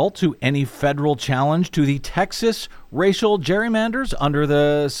similar result to any federal challenge to the Texas racial gerrymanders under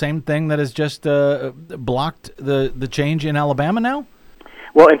the same thing that has just blocked the change in Alabama now?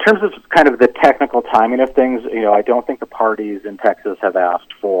 Well, in terms of kind of the technical timing of things, I don't think the parties in Texas have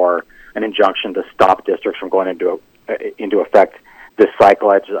asked for an injunction to stop districts from going into effect this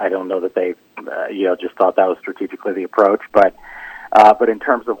cycle. I don't know that they just thought that was strategically the approach, but in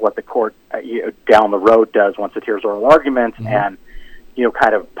terms of what the court down the road does once it hears oral arguments and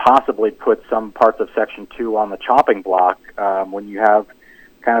kind of possibly put some parts of Section 2 on the chopping block, when you have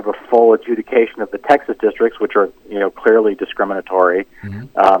kind of a full adjudication of the Texas districts, which are clearly discriminatory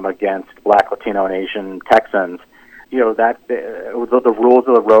against Black, Latino, and Asian Texans, that the rules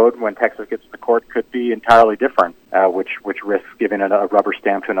of the road when Texas gets to the court could be entirely different, which risks giving a rubber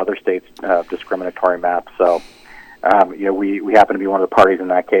stamp to another state's discriminatory map. So. We happen to be one of the parties in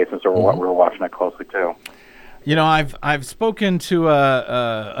that case, and so we're watching it closely too. I've spoken to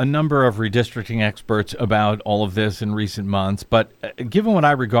a number of redistricting experts about all of this in recent months, but given what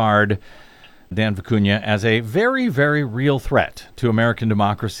I regard, Dan Vicuña, as a very, very real threat to American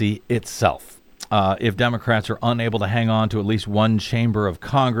democracy itself, if Democrats are unable to hang on to at least one chamber of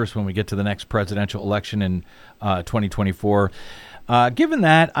Congress when we get to the next presidential election in 2024. Given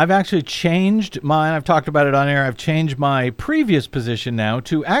that, I've actually changed mine. I've talked about it on air. I've changed my previous position now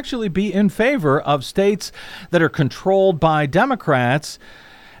to actually be in favor of states that are controlled by Democrats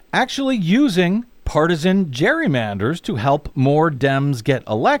actually using partisan gerrymanders to help more Dems get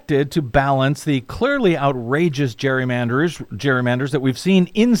elected to balance the clearly outrageous gerrymanders that we've seen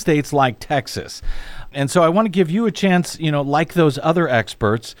in states like Texas. And so I want to give you a chance, like those other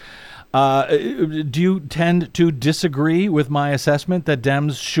experts. Do you tend to disagree with my assessment that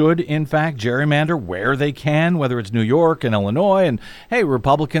Dems should, in fact, gerrymander where they can, whether it's New York and Illinois, and, hey,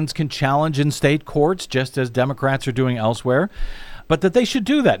 Republicans can challenge in state courts just as Democrats are doing elsewhere, but that they should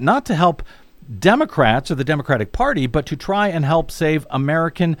do that, not to help Democrats or the Democratic Party, but to try and help save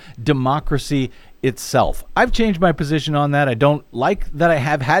American democracy itself? I've changed my position on that. I don't like that I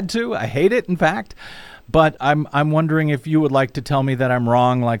have had to. I hate it, in fact. But I'm wondering if you would like to tell me that I'm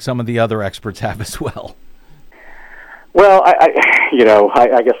wrong, like some of the other experts have as well. Well,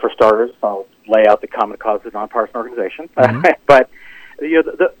 I guess for starters, I'll lay out the Common Cause is a nonpartisan organization. Mm-hmm. But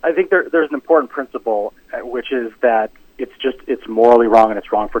I think there's an important principle, which is that it's morally wrong, and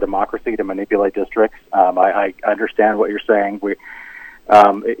it's wrong for democracy to manipulate districts. I understand what you're saying.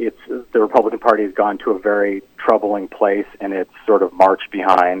 The Republican Party has gone to a very troubling place in its sort of march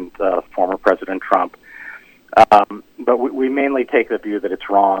behind former President Trump. But we mainly take the view that it's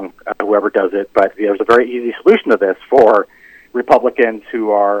wrong, whoever does it. But there's a very easy solution to this for Republicans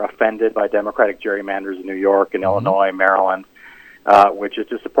who are offended by Democratic gerrymanders in New York and Illinois, Maryland, which is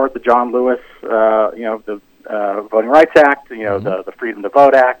to support the John Lewis, the Voting Rights Act, the Freedom to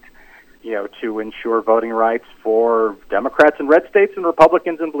Vote Act, to ensure voting rights for Democrats in red states and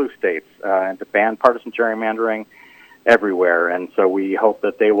Republicans in blue states, and to ban partisan gerrymandering everywhere. And so we hope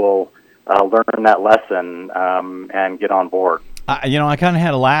that they will learn that lesson and get on board. I kind of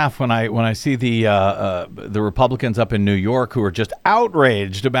had a laugh when I see the Republicans up in New York who are just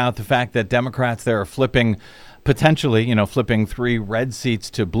outraged about the fact that Democrats there are potentially flipping 3 red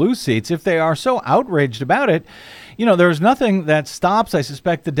seats to blue seats. If they are so outraged about it, there's nothing that stops. I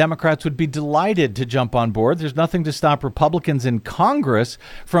suspect the Democrats would be delighted to jump on board. There's nothing to stop Republicans in Congress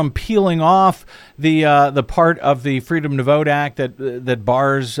from peeling off the part of the Freedom to Vote Act that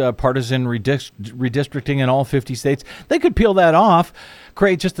bars partisan redistricting in all 50 states. They could peel that off,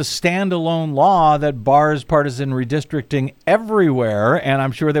 create just a standalone law that bars partisan redistricting everywhere, and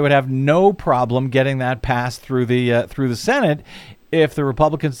I'm sure they would have no problem getting that passed through the Senate if the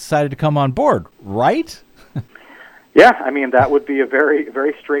Republicans decided to come on board, right? Yeah, that would be a very,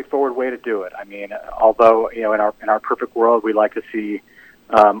 very straightforward way to do it. Although in our perfect world, we like to see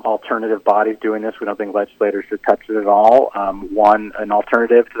alternative bodies doing this. We don't think legislators should touch it at all. An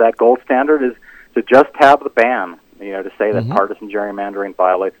alternative to that gold standard is to just have the ban. To say that partisan gerrymandering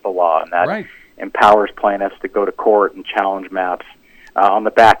violates the law, and that empowers plaintiffs to go to court and challenge maps on the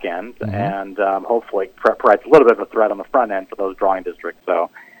back end, and hopefully provides a little bit of a threat on the front end for those drawing districts. So.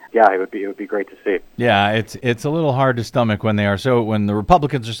 Yeah, it would be great to see. Yeah, it's a little hard to stomach when the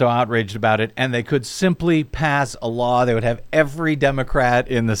Republicans are so outraged about it, and they could simply pass a law. They would have every Democrat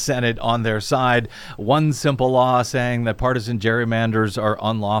in the Senate on their side. One simple law saying that partisan gerrymanders are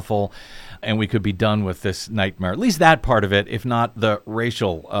unlawful, and we could be done with this nightmare. At least that part of it, if not the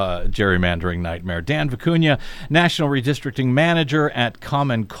racial gerrymandering nightmare. Dan Vicuña, National Redistricting Manager at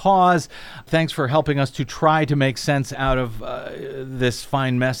Common Cause. Thanks for helping us to try to make sense out of this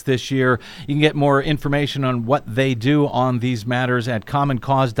fine mess this year. You can get more information on what they do on these matters at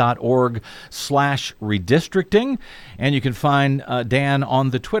commoncause.org/redistricting. And you can find Dan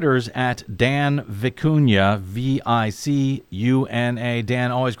on the Twitters at Dan Vicuña, Vicuna.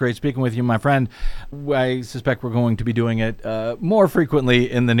 Dan, always great speaking with you, my friend. I suspect we're going to be doing it more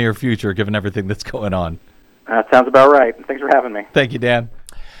frequently in the near future, given everything that's going on. That sounds about right. Thanks for having me. Thank you, Dan.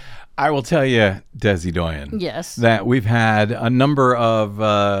 I will tell you, Desi Doyen, yes, that we've had a number of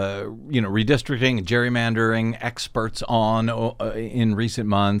redistricting and gerrymandering experts on in recent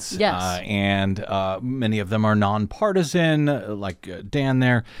months. Yes, and many of them are nonpartisan, like Dan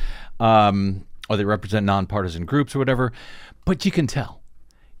there, or they represent nonpartisan groups or whatever. But you can tell.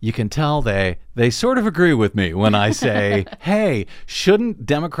 They sort of agree with me when I say, hey, shouldn't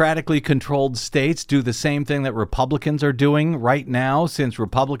democratically controlled states do the same thing that Republicans are doing right now, since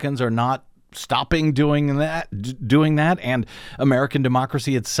Republicans are not stopping doing that, and American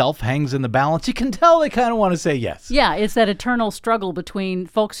democracy itself hangs in the balance? You can tell they kind of want to say yes. Yeah, it's that eternal struggle between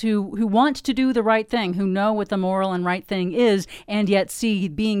folks who want to do the right thing, who know what the moral and right thing is, and yet see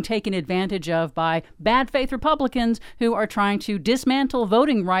being taken advantage of by bad faith Republicans who are trying to dismantle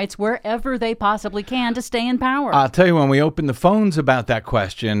voting rights wherever they possibly can to stay in power. I'll tell you, when we opened the phones about that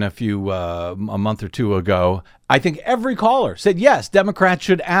question a month or two ago, I think every caller said, yes, Democrats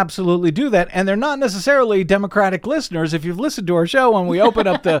should absolutely do that. And they're not necessarily Democratic listeners. If you've listened to our show when we open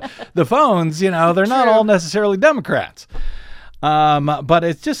up the phones, they're not all necessarily Democrats. But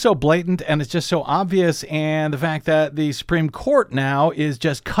it's just so blatant, and it's just so obvious. And the fact that the Supreme Court now is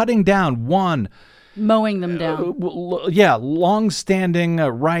just cutting down mowing them down. Long-standing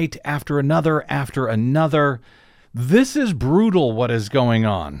right after another. This is brutal, what is going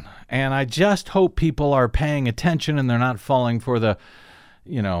on. And I just hope people are paying attention and they're not falling for the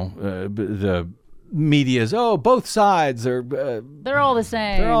media's, both sides are... they're all the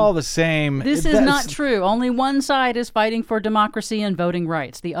same. They're all the same. This is not true. Only one side is fighting for democracy and voting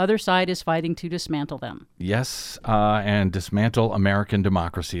rights. The other side is fighting to dismantle them. Yes, and dismantle American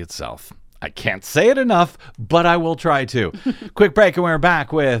democracy itself. I can't say it enough, but I will try to. Quick break, and we're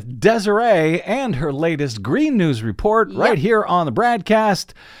back with Desiree and her latest Green News report right here on the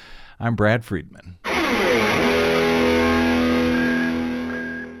BradCast. I'm Brad Friedman.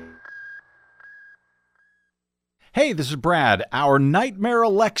 Hey, this is Brad. Our nightmare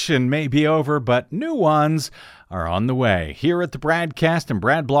election may be over, but new ones are on the way. Here at the BradCast and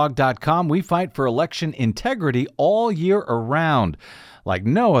BradBlog.com, we fight for election integrity all year around, like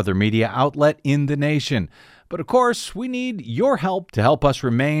no other media outlet in the nation. But of course, we need your help to help us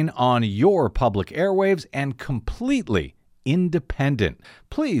remain on your public airwaves and completely independent.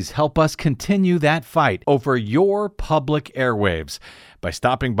 Please help us continue that fight over your public airwaves by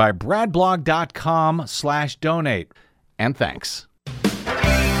stopping by bradblog.com/donate. And thanks.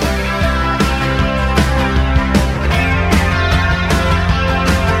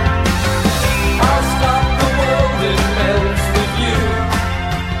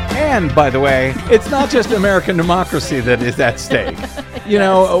 And, by the way, it's not just American democracy that is at stake. You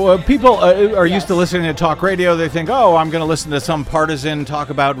know, people are used to listening to talk radio. They think, oh, I'm going to listen to some partisan talk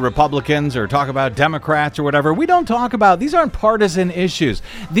about Republicans or talk about Democrats or whatever. We don't talk about, these aren't partisan issues.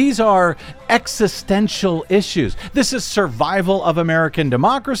 These are existential issues. This is survival of American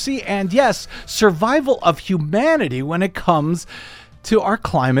democracy and, yes, survival of humanity when it comes to our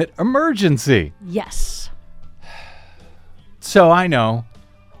climate emergency. Yes. So I know.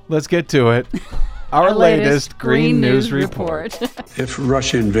 Let's get to it. Our latest Green News report. If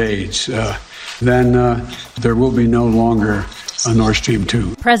Russia invades, then there will be no longer a Nord Stream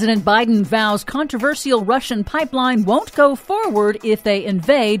 2. President Biden vows controversial Russian pipeline won't go forward if they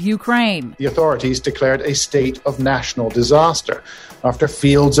invade Ukraine. The authorities declared a state of national disaster after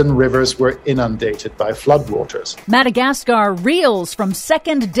fields and rivers were inundated by floodwaters. Madagascar reels from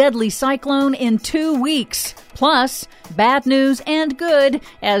second deadly cyclone in 2 weeks. Plus, bad news and good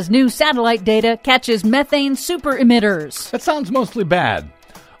as new satellite data catches methane super emitters. That sounds mostly bad.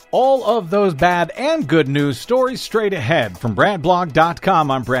 All of those bad and good news stories straight ahead from BradBlog.com.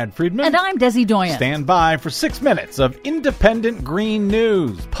 I'm Brad Friedman. And I'm Desi Doyen. Stand by for 6 minutes of independent green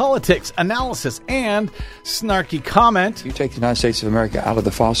news, politics, analysis, and snarky comment. You take the United States of America out of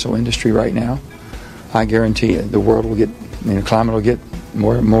the fossil industry right now, I guarantee you the world will get, climate will get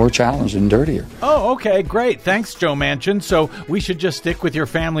more challenged and dirtier. Oh, okay, great. Thanks, Joe Manchin. So we should just stick with your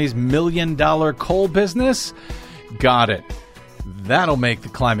family's $1 million coal business? Got it. That'll make the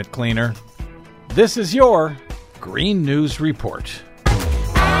climate cleaner. This is your Green News Report.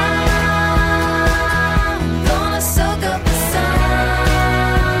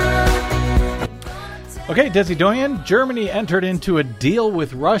 Okay, Desi Doyen, Germany entered into a deal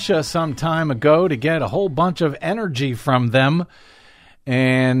with Russia some time ago to get a whole bunch of energy from them.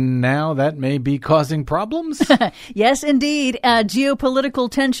 And now that may be causing problems? Yes, indeed. Geopolitical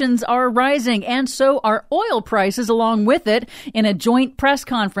tensions are rising, and so are oil prices along with it. In a joint press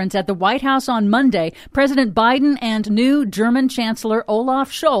conference at the White House on Monday, President Biden and new German Chancellor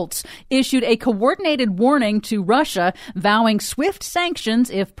Olaf Scholz issued a coordinated warning to Russia, vowing swift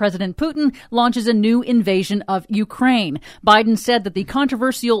sanctions if President Putin launches a new invasion of Ukraine. Biden said that the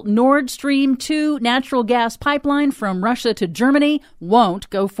controversial Nord Stream 2 natural gas pipeline from Russia to Germany won't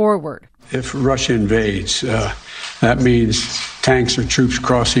go forward. If Russia invades, that means tanks or troops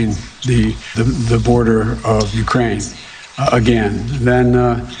crossing the border of Ukraine again. Then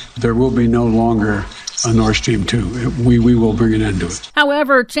there will be no longer a Nord Stream 2. We will bring an end to it.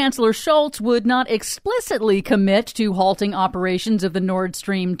 However, Chancellor Scholz would not explicitly commit to halting operations of the Nord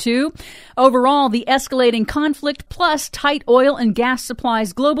Stream 2. Overall, the escalating conflict plus tight oil and gas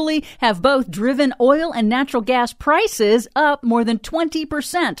supplies globally have both driven oil and natural gas prices up more than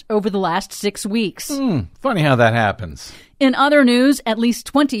 20% over the last 6 weeks. Funny how that happens. In other news, at least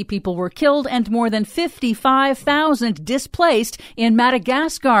 20 people were killed and more than 55,000 displaced in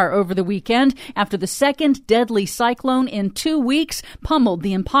Madagascar over the weekend after the second deadly cyclone in 2 weeks pummeled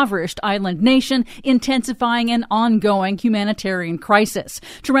the impoverished island nation, intensifying an ongoing humanitarian crisis.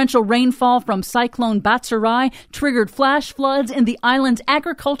 Torrential rainfall from Cyclone Batsarai triggered flash floods in the island's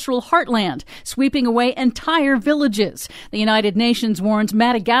agricultural heartland, sweeping away entire villages. The United Nations warns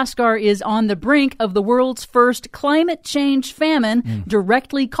Madagascar is on the brink of the world's first climate change famine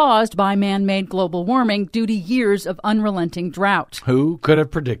directly caused by man-made global warming due to years of unrelenting drought. Who could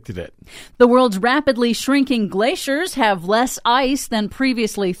have predicted it? The world's rapidly rapidly shrinking glaciers have less ice than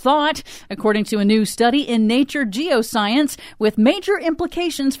previously thought, according to a new study in Nature Geoscience, with major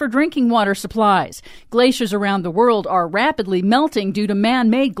implications for drinking water supplies. Glaciers around the world are rapidly melting due to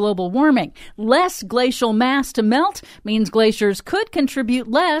man-made global warming. Less glacial mass to melt means glaciers could contribute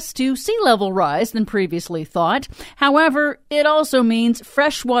less to sea level rise than previously thought. However, it also means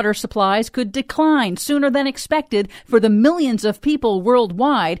freshwater supplies could decline sooner than expected for the millions of people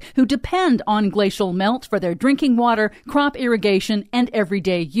worldwide who depend on glacial melt for their drinking water, crop irrigation, and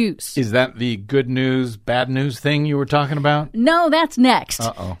everyday use. Is that the good news, bad news thing you were talking about? No, that's next.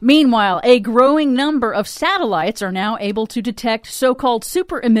 Uh-oh. Meanwhile, a growing number of satellites are now able to detect so-called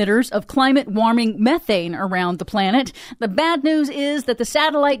super emitters of climate-warming methane around the planet. The bad news is that the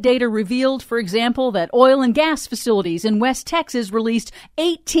satellite data revealed, for example, that oil and gas facilities in West Texas released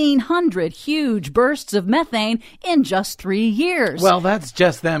 1,800 huge bursts of methane in just 3 years. Well, that's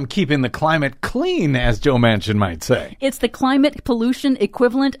just them keeping the climate clean, as Joe Manchin might say. It's the climate pollution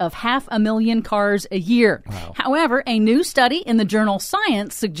equivalent of 500,000 cars a year. Wow. However, a new study in the journal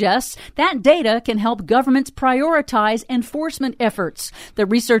Science suggests that data can help governments prioritize enforcement efforts. The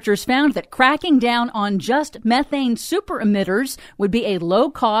researchers found that cracking down on just methane super emitters would be a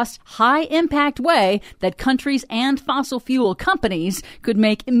low-cost, high-impact way that countries and fossil fuel companies could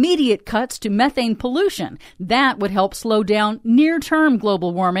make immediate cuts to methane pollution. That would help slow down near-term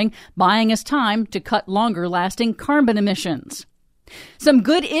global warming, buying us time to cut longer-lasting carbon emissions. Some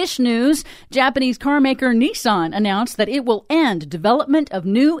good-ish news. Japanese carmaker Nissan announced that it will end development of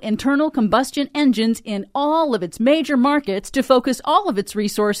new internal combustion engines in all of its major markets to focus all of its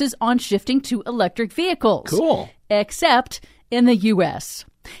resources on shifting to electric vehicles. Cool. Except in the U.S.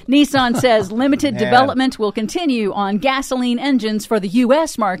 Nissan says limited development will continue on gasoline engines for the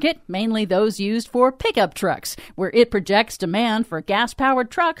U.S. market, mainly those used for pickup trucks, where it projects demand for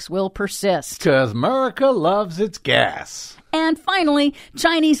gas-powered trucks will persist. Because America loves its gas. And finally,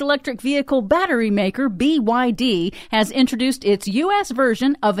 Chinese electric vehicle battery maker BYD has introduced its U.S.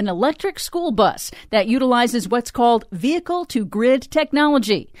 version of an electric school bus that utilizes what's called vehicle-to-grid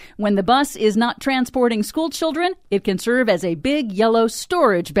technology. When the bus is not transporting school children, it can serve as a big yellow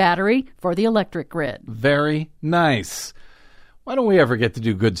storage battery for the electric grid. Very nice. Why don't we ever get to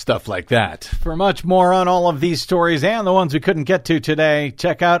do good stuff like that? For much more on all of these stories and the ones we couldn't get to today,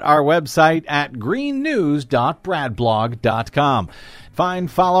 check out our website at greennews.bradblog.com. Find,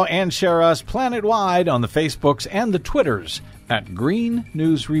 follow, and share us planet-wide on the Facebooks and the Twitters at Green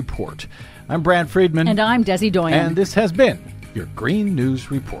News Report. I'm Brad Friedman. And I'm Desi Doyen. And this has been your Green News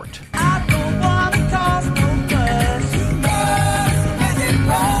Report. I don't want to cause no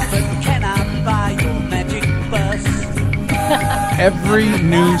fuss, but can I buy your magic bus? Every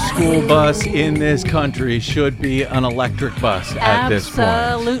new school bus in this country should be an electric bus at this point.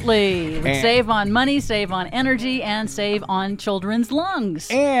 Absolutely. It would save on money, save on energy, and save on children's lungs.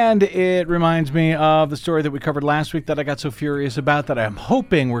 And it reminds me of the story that we covered last week that I got so furious about that I'm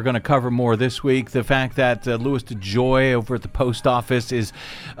hoping we're going to cover more this week. The fact that Louis DeJoy over at the post office is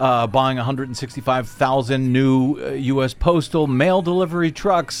buying 165,000 new U.S. postal mail delivery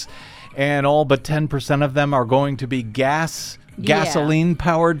trucks, and all but 10% of them are going to be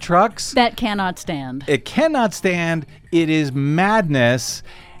gasoline-powered trucks. That cannot stand. It cannot stand. It is madness.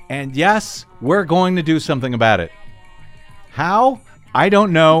 And yes, we're going to do something about it. How? I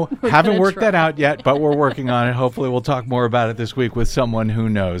don't know. Haven't worked that out yet, but we're working on it. Hopefully we'll talk more about it this week with someone who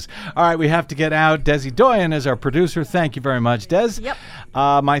knows. All right, we have to get out. Desi Doyen is our producer. Thank you very much, Des. Yep.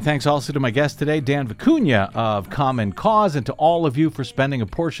 My thanks also to my guest today, Dan Vicuña of Common Cause, and to all of you for spending a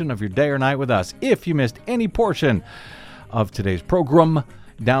portion of your day or night with us. If you missed any portion of today's program,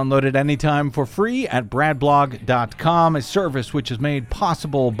 download it anytime for free at bradblog.com, a service which is made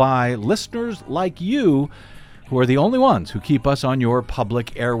possible by listeners like you, who are the only ones who keep us on your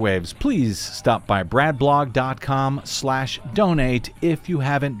public airwaves. Please stop by bradblog.com/donate if you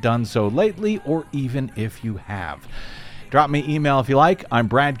haven't done so lately, or even if you have. Drop me email if you like. I'm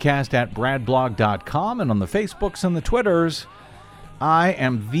bradcast@bradblog.com, and on the Facebooks and the Twitters, I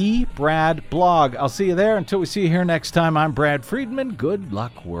am the Brad Blog. I'll see you there. Until we see you here next time, I'm Brad Friedman. Good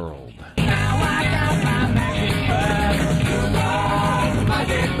luck, world. Now I got my magic bus.